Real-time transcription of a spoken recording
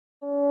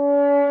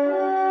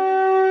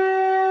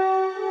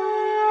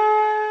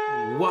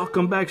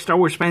Welcome back, Star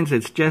Wars fans.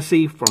 It's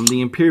Jesse from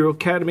the Imperial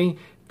Academy.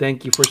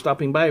 Thank you for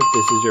stopping by. If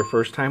this is your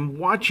first time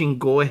watching,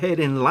 go ahead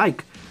and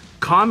like,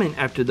 comment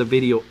after the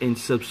video, and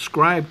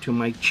subscribe to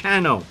my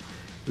channel.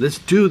 Let's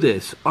do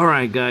this.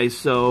 Alright guys,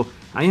 so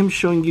I am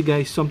showing you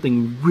guys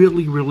something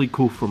really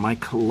cool for my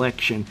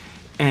collection.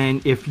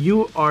 And if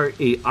you are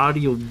a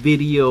audio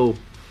video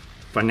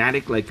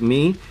fanatic like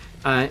me,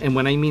 and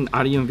when I mean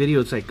audio and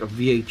video, it's like a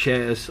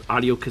VHS,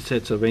 audio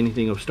cassettes of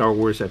anything of Star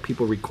Wars that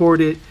people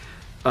recorded,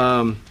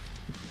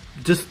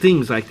 just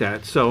things like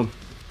that. So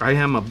I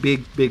am a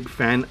big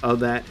fan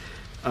of that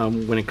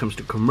when it comes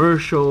to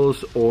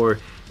commercials or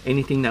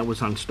anything that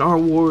was on Star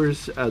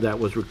Wars that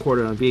was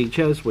recorded on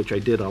VHS, which I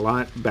did a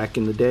lot back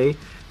in the day,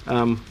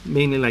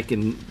 mainly like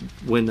in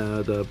when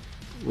the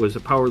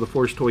Power of the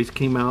Force toys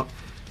came out,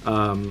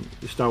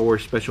 Star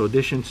Wars Special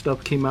Edition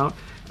stuff came out.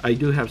 I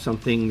do have some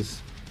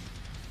things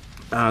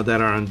that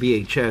are on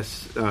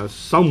VHS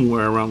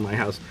somewhere around my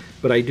house,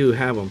 but I do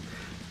have them.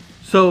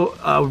 So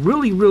a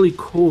really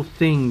cool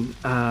thing,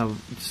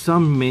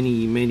 some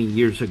many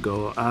years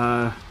ago,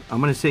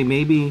 I'm gonna say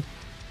maybe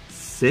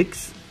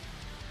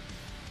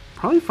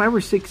probably 5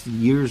 or 6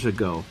 years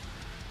ago.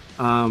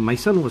 My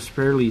son was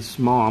fairly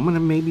small. I'm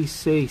gonna maybe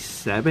say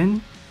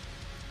 7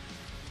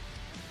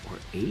 or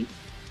 8.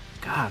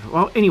 God,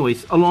 well,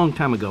 anyways, a long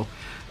time ago.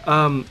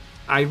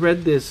 I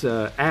read this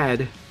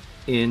ad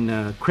in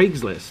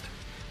Craigslist.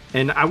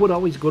 And I would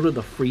always go to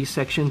the free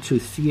section to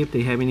see if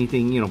they have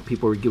anything, you know,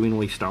 people were giving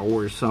away Star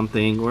Wars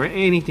something or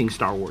anything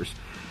Star Wars.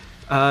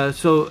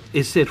 So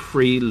it said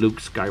free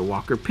Luke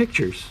Skywalker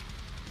pictures.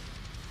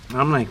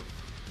 I'm like,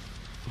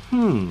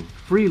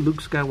 free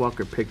Luke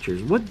Skywalker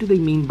pictures. What do they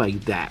mean by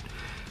that?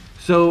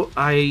 So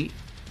I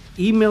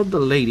emailed the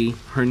lady.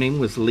 Her name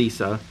was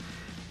Lisa.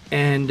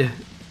 And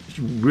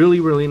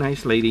really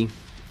nice lady.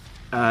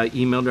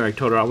 Emailed her. I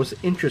told her I was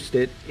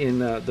interested in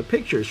the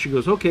pictures. She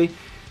goes, okay.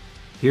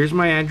 Here's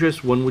my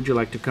address. When would you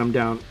like to come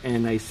down?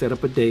 And I set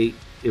up a date.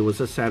 It was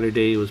a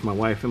Saturday. It was my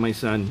wife and my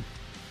son.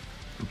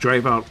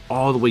 Drive out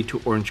all the way to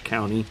Orange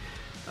County.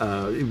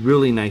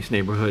 Really nice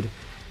neighborhood.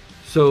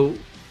 So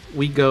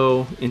we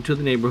go into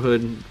the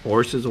neighborhood.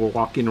 Horses are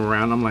walking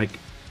around. I'm like,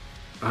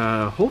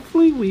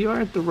 hopefully we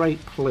are at the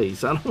right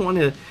place. I don't want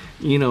to,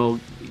 you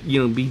know,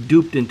 be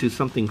duped into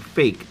something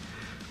fake.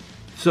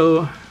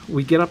 So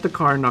we get out the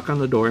car, knock on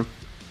the door.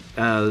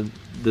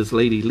 This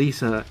lady,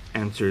 Lisa,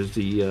 answers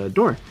the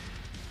door.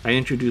 I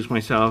introduce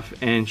myself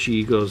and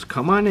she goes,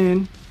 come on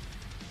in.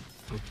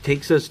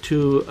 Takes us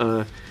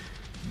to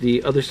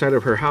the other side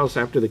of her house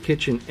after the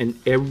kitchen, and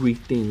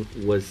everything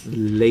was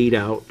laid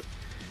out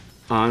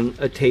on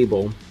a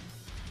table.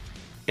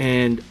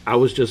 And I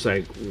was just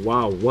like,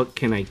 wow, what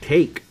can I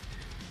take?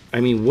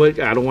 I mean, what,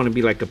 I don't want to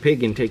be like a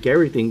pig and take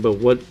everything, but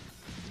what,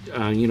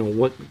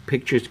 what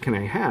pictures can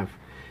I have?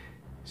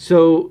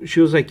 So she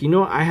was like,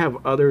 I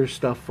have other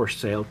stuff for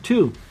sale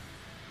too.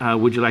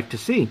 Would you like to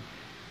see?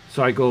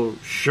 So I go,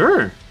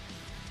 sure.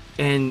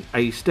 And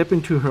I step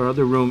into her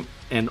other room,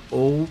 and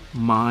oh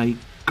my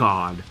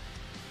God.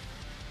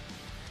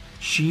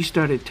 She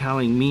started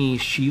telling me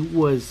she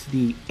was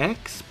the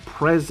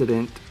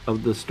ex-president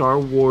of the Star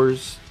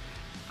Wars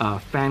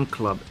fan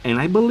club. And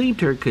I believed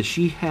her because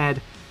she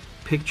had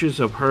pictures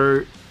of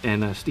her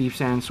and Steve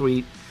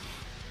Sansweet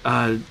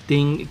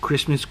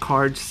Christmas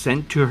cards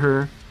sent to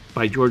her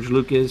by George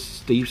Lucas,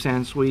 Steve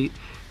Sansweet.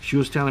 She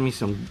was telling me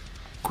some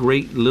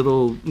great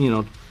little,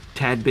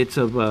 tad bits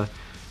of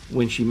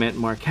when she met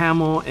Mark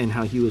Hamill and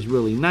how he was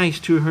really nice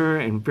to her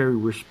and very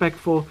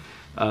respectful.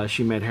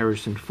 She met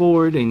Harrison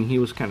Ford and he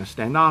was kind of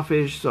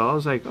standoffish. So I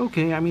was like,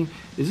 okay, I mean,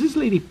 is this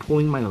lady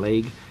pulling my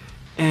leg?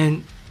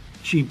 And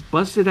she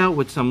busted out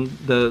with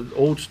the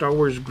old Star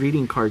Wars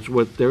greeting cards.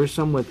 There was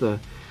some with the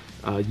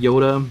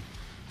Yoda,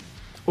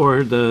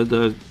 or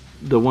the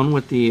one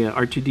with the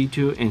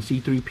R2-D2 and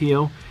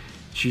C-3PO.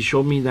 She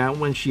showed me that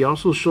one. She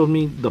also showed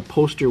me the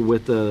poster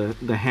with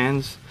the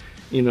hands.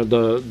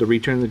 The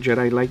Return of the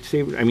Jedi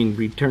lightsaber. I mean,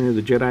 Return of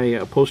the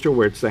Jedi poster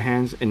where it's the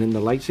hands and then the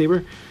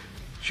lightsaber.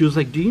 She was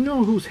like, do you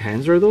know whose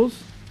hands are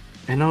those?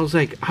 And I was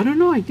like, I don't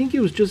know. I think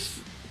it was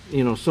just,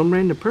 some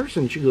random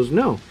person. She goes,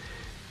 no.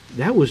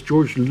 That was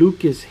George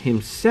Lucas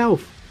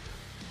himself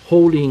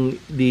holding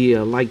the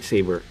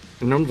lightsaber.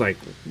 And I'm like,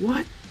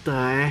 what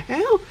the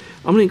hell?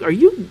 I'm like, are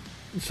you...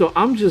 So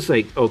I'm just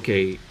like,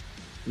 okay,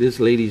 this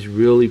lady's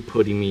really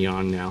putting me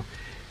on now.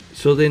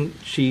 So then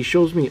she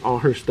shows me all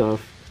her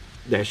stuff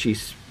that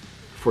she's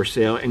for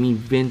sale. I mean,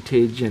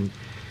 vintage, and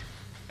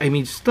I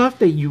mean stuff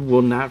that you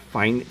will not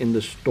find in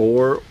the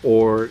store,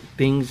 or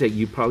things that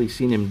you've probably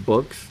seen in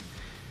books.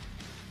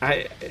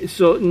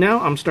 So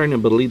now I'm starting to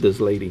believe this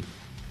lady.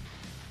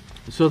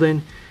 So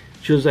then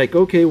she was like,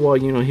 okay, well,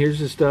 here's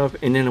the stuff.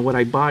 And then what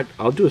I bought,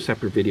 I'll do a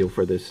separate video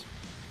for this.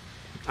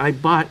 I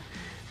bought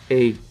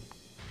a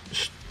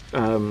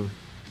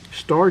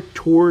Star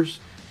Tours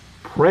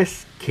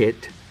press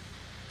kit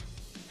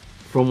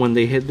from when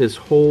they had this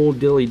whole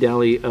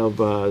dilly-dally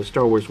of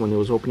Star Wars when it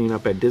was opening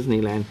up at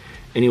Disneyland.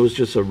 And it was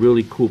just a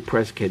really cool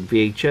press kit.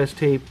 VHS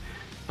tape,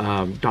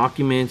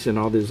 documents, and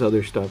all this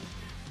other stuff.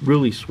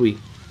 Really sweet.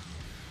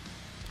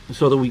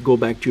 So that we go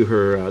back to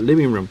her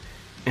living room,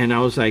 and I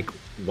was like,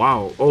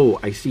 wow, oh,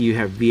 I see you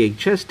have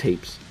VHS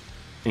tapes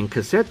and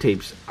cassette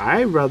tapes.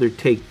 I'd rather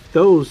take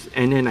those.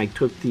 And then I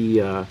took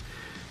the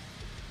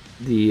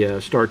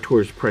Star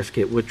Tours press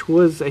kit, which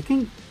was, I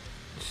think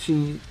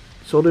she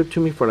sold it to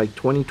me for like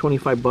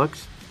 25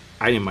 bucks.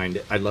 I didn't mind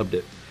it. I loved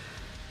it.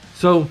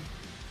 So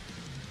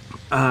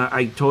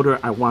I told her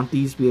I want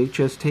these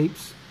VHS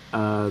tapes,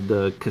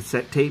 the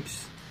cassette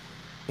tapes,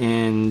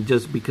 and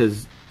just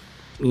because,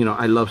 you know,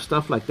 I love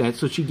stuff like that.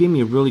 So she gave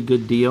me a really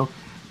good deal.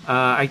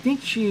 I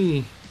think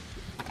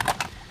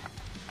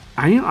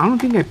I don't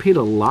think I paid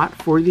a lot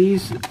for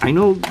these. I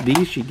know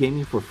these she gave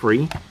me for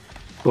free,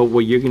 but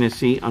what you're going to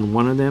see on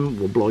one of them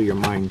will blow your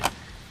mind.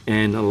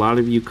 And a lot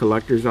of you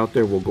collectors out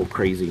there will go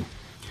crazy.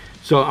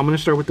 So I'm going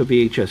to start with the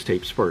VHS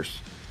tapes first.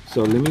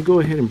 So let me go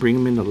ahead and bring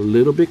them in a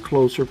little bit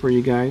closer for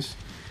you guys.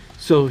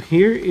 So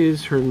here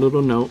is her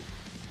little note.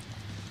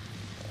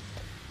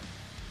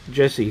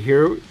 Jesse,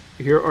 here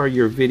are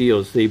your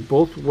videos. They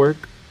both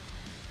work.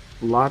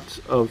 Lots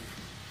of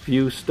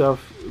few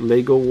stuff.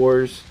 Lego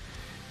Wars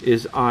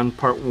is on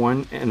part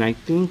 1, and I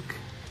think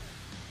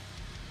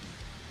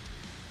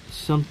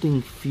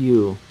something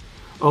few.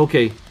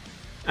 Okay,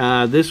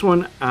 this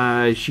one,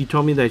 she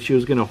told me that she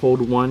was gonna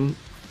hold one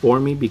for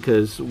me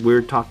because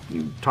we're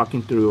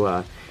talking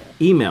through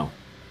email.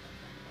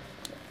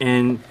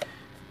 And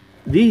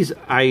these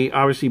I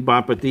obviously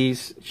bought, but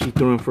these she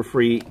threw in for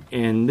free.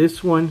 And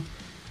this one,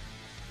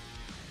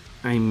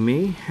 I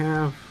may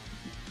have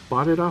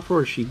bought it off her,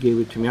 or she gave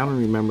it to me. I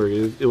don't remember.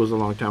 It was a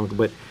long time ago,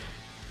 but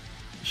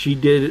she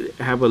did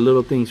have a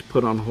little things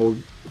put on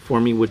hold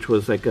for me, which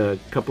was like a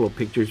couple of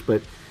pictures,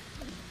 but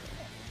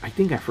I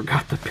think I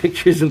forgot the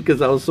pictures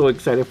because I was so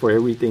excited for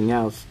everything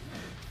else.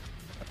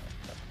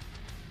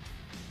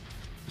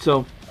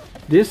 So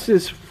this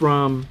is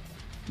from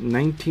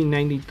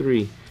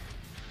 1993.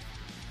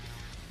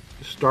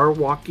 Star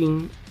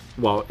Walking,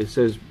 well, it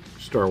says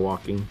Star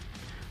Walking,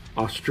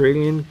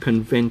 Australian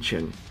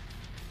Convention.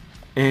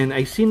 And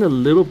I seen a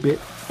little bit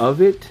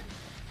of it.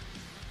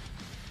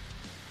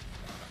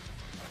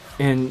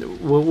 And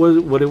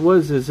what it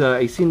was is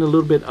I seen a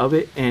little bit of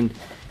it, and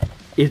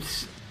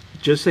it's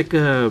just like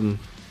a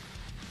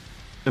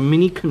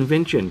mini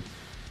convention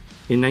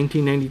in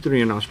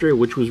 1993 in Australia,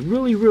 which was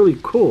really, really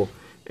cool.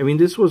 I mean,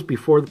 this was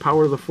before the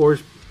Power of the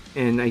Force,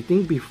 and I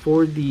think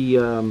before the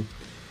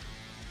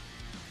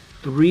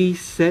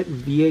 3-set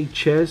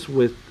VHS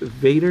with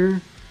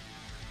Vader,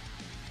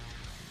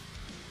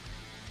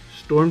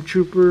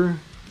 Stormtrooper,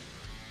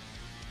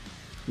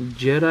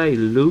 Jedi,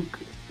 Luke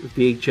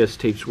VHS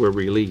tapes were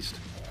released.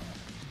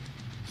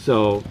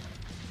 So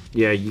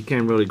yeah, you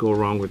can't really go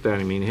wrong with that.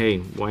 I mean, hey,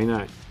 why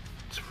not?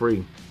 It's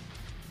free.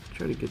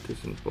 Try to get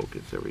this in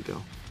focus. There we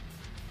go.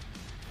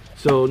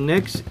 So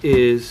next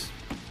is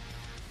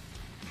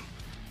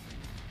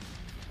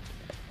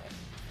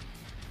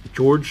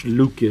George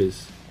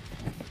Lucas,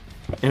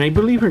 and I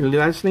believe her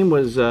last name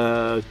was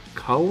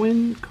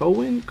Cowan.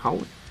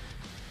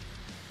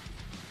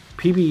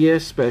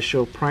 PBS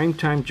special,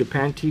 primetime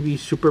Japan TV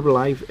Super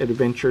Live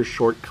Adventure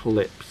short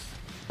clips.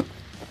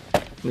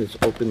 Let's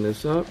open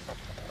this up.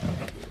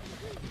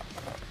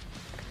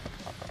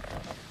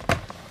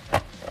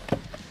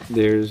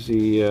 There's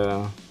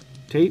the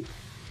tape.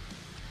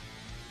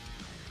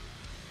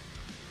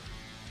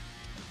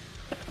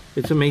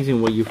 It's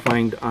amazing what you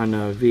find on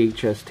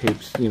VHS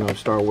tapes, you know,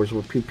 Star Wars,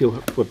 what people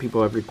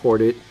have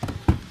recorded.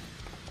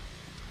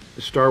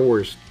 Star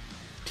Wars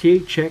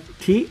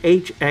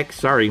THX,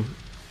 sorry,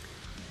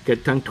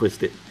 get tongue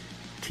twisted.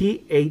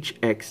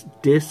 THX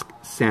disc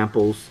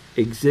samples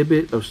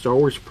exhibit of Star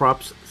Wars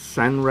props,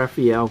 San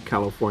Rafael,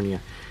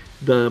 California.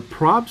 The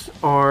props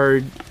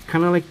are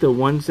kind of like the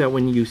ones that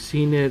when you've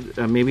seen it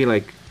maybe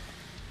like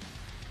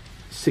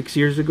 6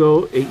 years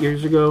ago, 8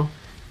 years ago,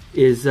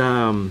 is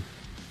the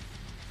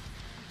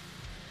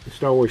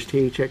Star Wars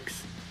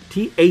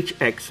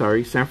THX,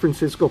 sorry, San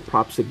Francisco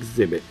props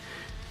exhibit.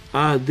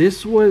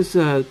 This was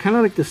kind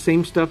of like the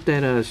same stuff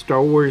that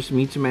Star Wars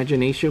Meets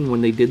Imagination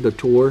when they did the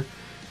tour.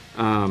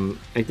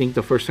 I think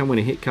the first time when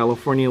it hit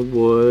California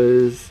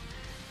was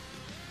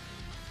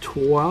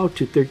 12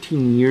 to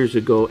 13 years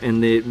ago,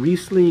 and it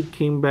recently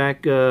came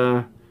back,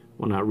 well,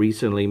 not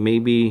recently,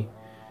 maybe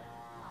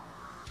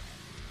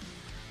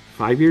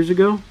 5 years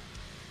ago,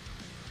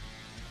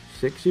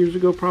 6 years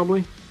ago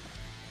probably.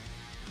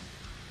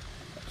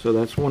 So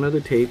that's one of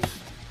the tapes.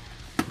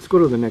 Let's go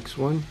to the next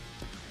one.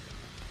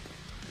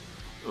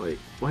 Wait,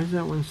 why does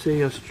that one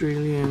say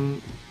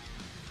Australian?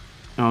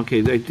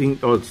 Okay, I think,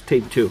 oh, it's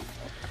tape 2.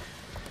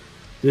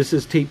 This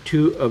is tape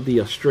 2 of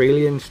the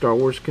Australian Star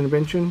Wars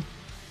Convention.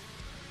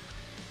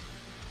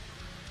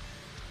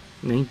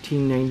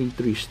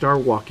 1993, Star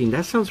Walking.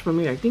 That sounds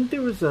familiar. I think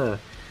there was a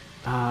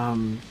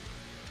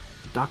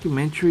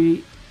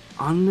documentary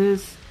on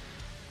this.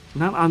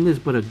 Not on this,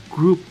 but a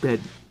group that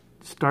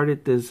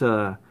started this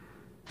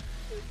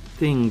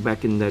thing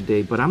back in that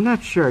day. But I'm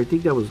not sure. I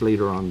think that was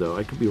later on, though.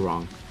 I could be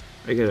wrong.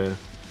 I gotta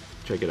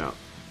check it out.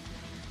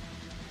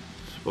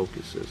 Let's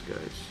focus this,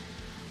 guys.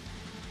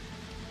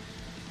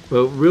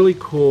 But really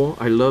cool.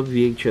 I love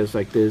VHS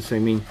like this. I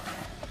mean,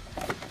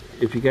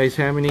 if you guys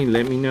have any,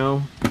 let me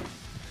know.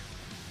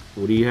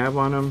 What do you have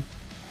on them?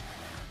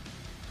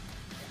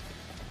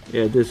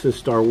 Yeah, this is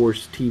Star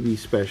Wars TV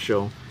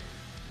special.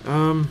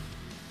 I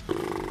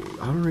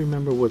don't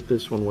remember what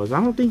this one was. I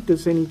don't think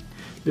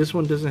this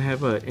one doesn't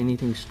have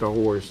anything Star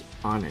Wars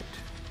on it,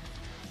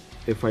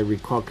 if I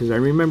recall, because I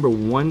remember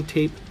one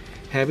tape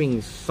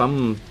having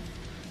some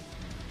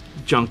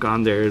junk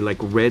on there, like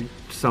Red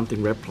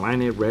something, Red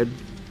Planet, Red,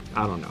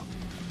 I don't know.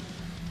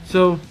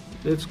 So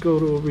let's go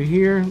to over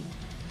here.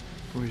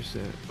 Where's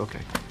that?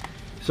 Okay.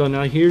 So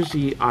now here's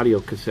the audio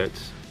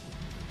cassettes.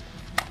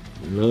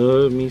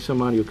 Love me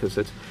some audio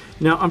cassettes.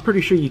 Now I'm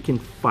pretty sure you can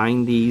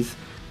find these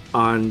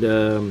on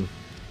the,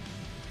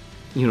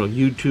 you know,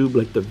 YouTube,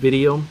 like the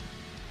video.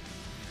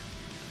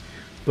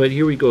 But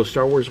here we go.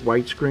 Star Wars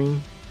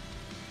widescreen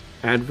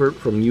advert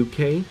from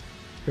UK.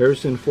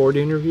 Harrison Ford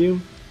interview.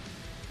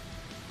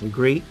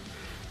 Great.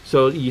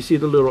 So you see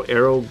the little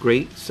arrow.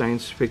 Great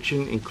science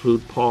fiction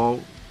include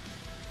Paul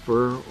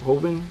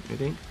Verhoeven, I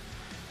think.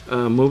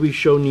 Movie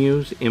show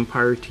news.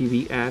 Empire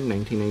TV ad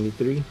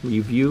 1993.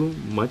 Review.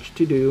 Much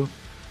to do.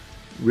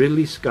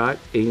 Ridley Scott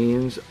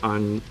aliens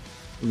on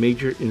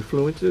major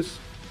influences.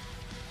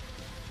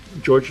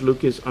 George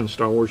Lucas on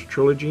Star Wars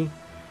trilogy.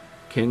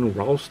 Ken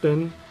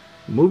Ralston.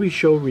 Movie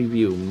show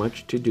review.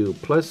 Much to do.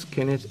 Plus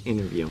Kenneth's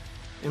interview.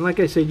 And like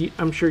I said,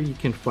 I'm sure you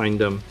can find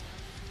them.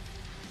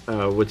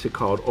 What's it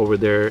called over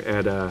there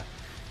at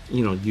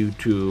you know,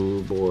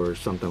 YouTube or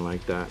something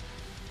like that.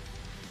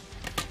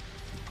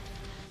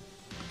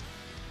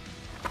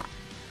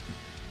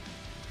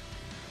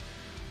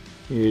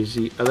 Here's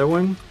the other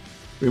one.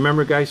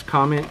 Remember guys,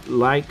 comment,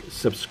 like,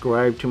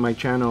 subscribe to my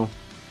channel.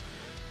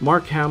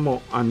 Mark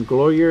Hamill on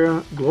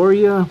Gloria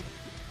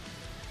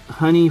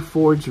Honey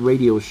Ford's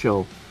radio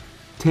show.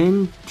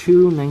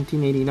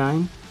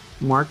 10/2/1989.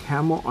 Mark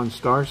Hamill on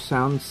Star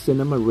Sound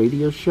Cinema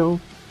radio show.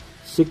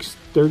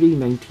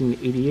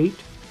 6/30/1988.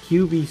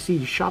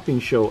 QVC shopping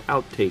show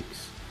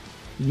outtakes.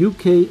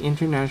 UK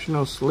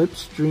International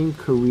Slipstream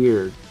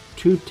career.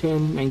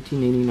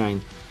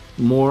 2/10/1989.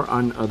 More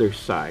on other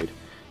side.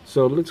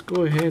 So let's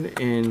go ahead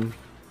and,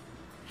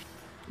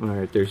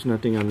 alright, there's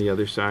nothing on the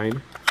other side.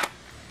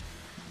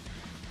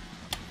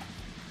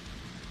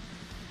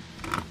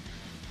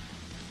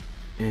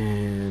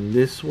 And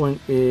this one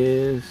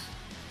is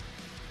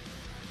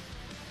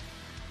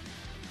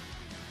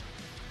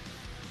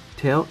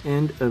tail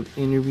end of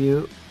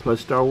interview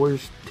plus Star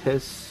Wars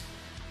Test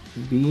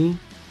B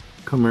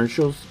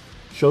commercials.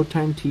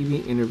 Showtime TV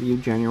interview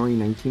January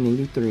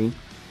 1983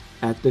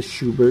 at the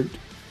Schubert.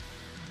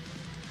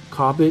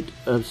 Cobbett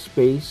of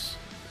Space.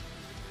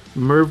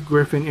 Merv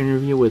Griffin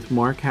interview with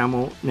Mark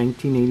Hamill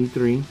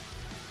 1983.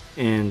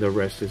 And the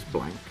rest is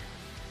blank.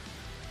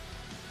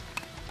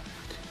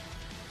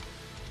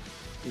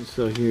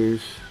 So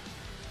here's,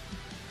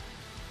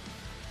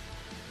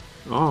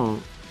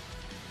 oh,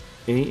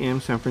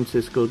 AM San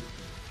Francisco.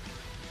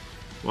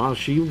 Wow,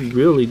 she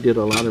really did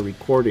a lot of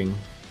recording.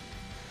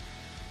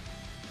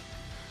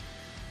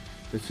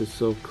 This is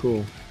so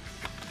cool.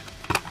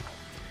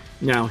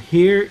 Now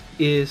here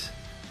is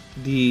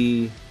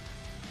the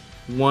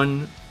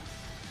one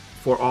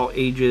for all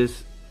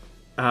ages.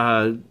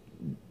 I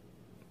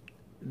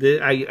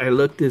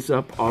looked this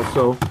up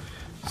also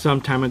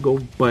some time ago,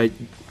 but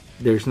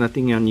there's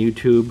nothing on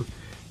YouTube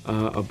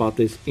about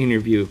this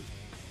interview.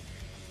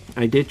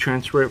 I did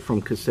transfer it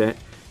from cassette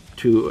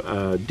to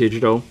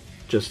digital,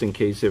 just in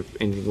case if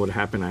anything would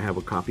happen. I have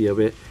a copy of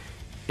it,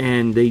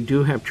 and they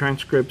do have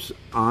transcripts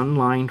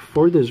online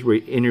for this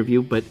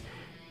interview, but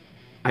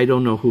I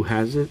don't know who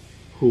has it,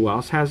 who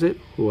else has it,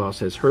 who else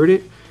has heard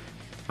it.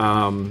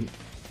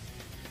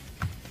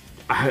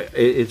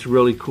 It's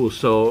really cool.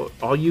 So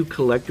all you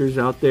collectors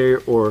out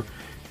there, or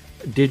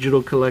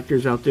digital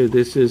collectors out there,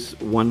 this is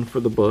one for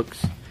the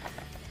books.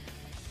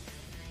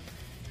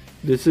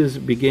 This is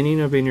beginning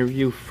of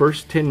interview.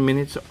 First 10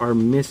 minutes are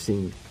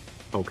missing.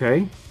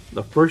 Okay,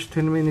 the first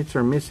 10 minutes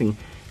are missing.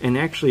 And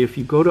actually, if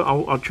you go to,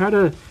 I'll try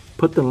to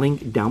put the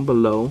link down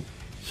below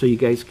so you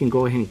guys can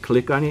go ahead and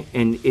click on it.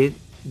 And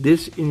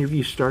this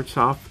interview starts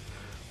off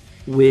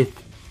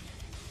with,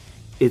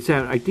 it's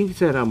at, I think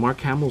it's at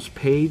Mark Hamill's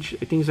page.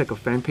 I think it's like a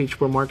fan page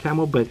for Mark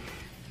Hamill, but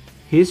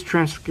his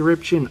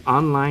transcription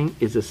online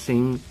is the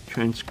same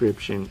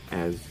transcription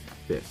as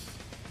this.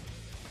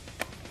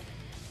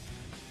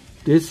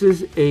 This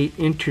is a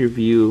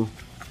interview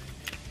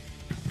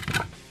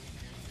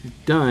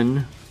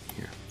done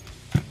here.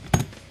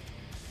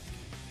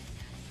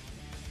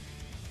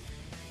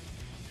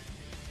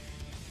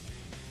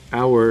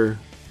 Hour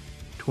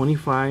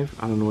 25,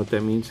 I don't know what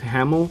that means.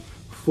 Hamill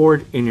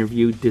Ford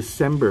interview,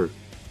 December.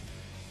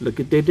 Look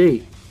at the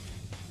date.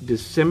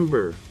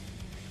 December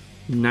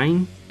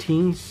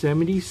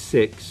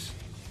 1976.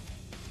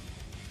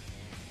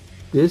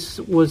 This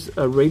was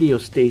a radio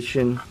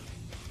station.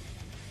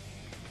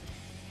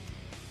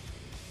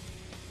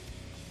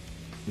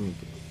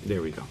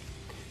 There we go.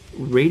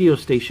 Radio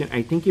station,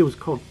 I think it was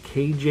called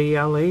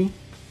KJLA.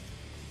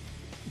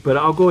 But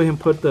I'll go ahead and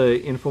put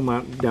the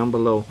info down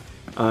below.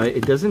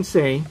 It doesn't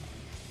say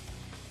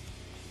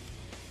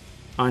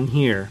on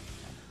here,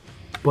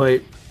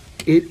 but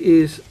it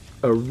is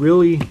a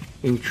really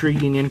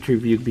intriguing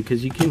interview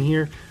because you can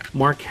hear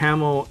Mark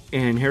Hamill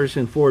and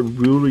Harrison Ford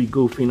really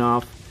goofing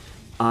off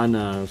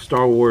on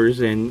Star Wars,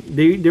 and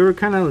they were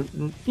kind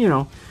of, you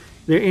know,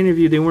 their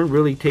interview, they weren't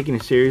really taking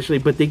it seriously,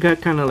 but they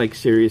got kind of like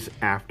serious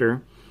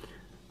after.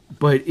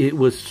 But it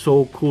was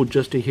so cool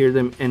just to hear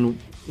them. And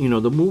you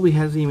know, the movie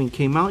hasn't even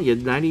came out yet,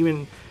 not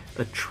even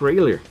a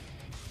trailer.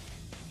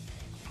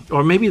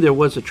 Or maybe there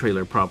was a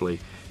trailer, probably,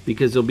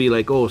 because they'll be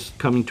like, oh, it's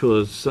coming to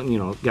a, you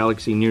know,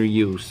 galaxy near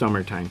you,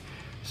 summertime.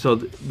 So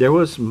there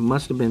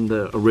must have been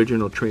the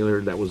original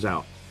trailer that was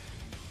out.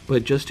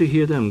 But just to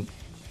hear them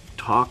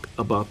talk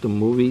about the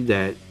movie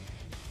that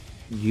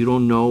you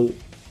don't know,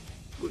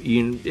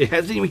 it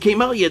hasn't even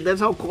came out yet. That's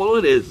how cool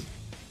it is.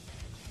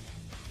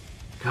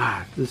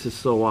 God, this is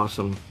so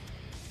awesome.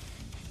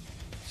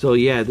 So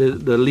yeah,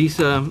 the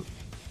Lisa,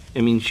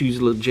 I mean,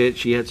 she's legit.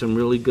 She had some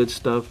really good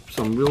stuff,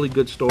 some really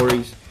good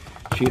stories.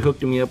 She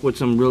hooked me up with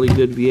some really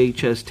good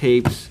VHS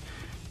tapes.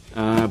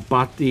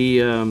 Bought the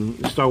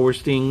Star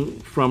Wars thing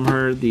from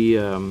her,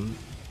 the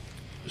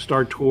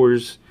Star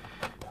Tours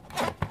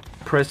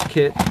press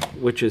kit,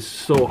 which is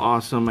so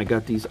awesome. I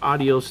got these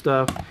audio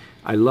stuff.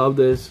 I love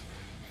this.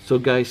 So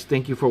guys,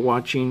 thank you for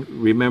watching.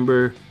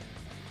 Remember,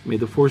 may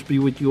the Force be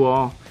with you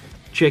all.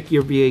 Check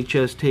your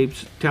VHS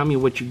tapes. Tell me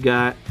what you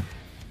got.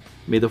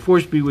 May the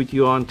Force be with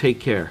you all, and take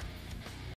care.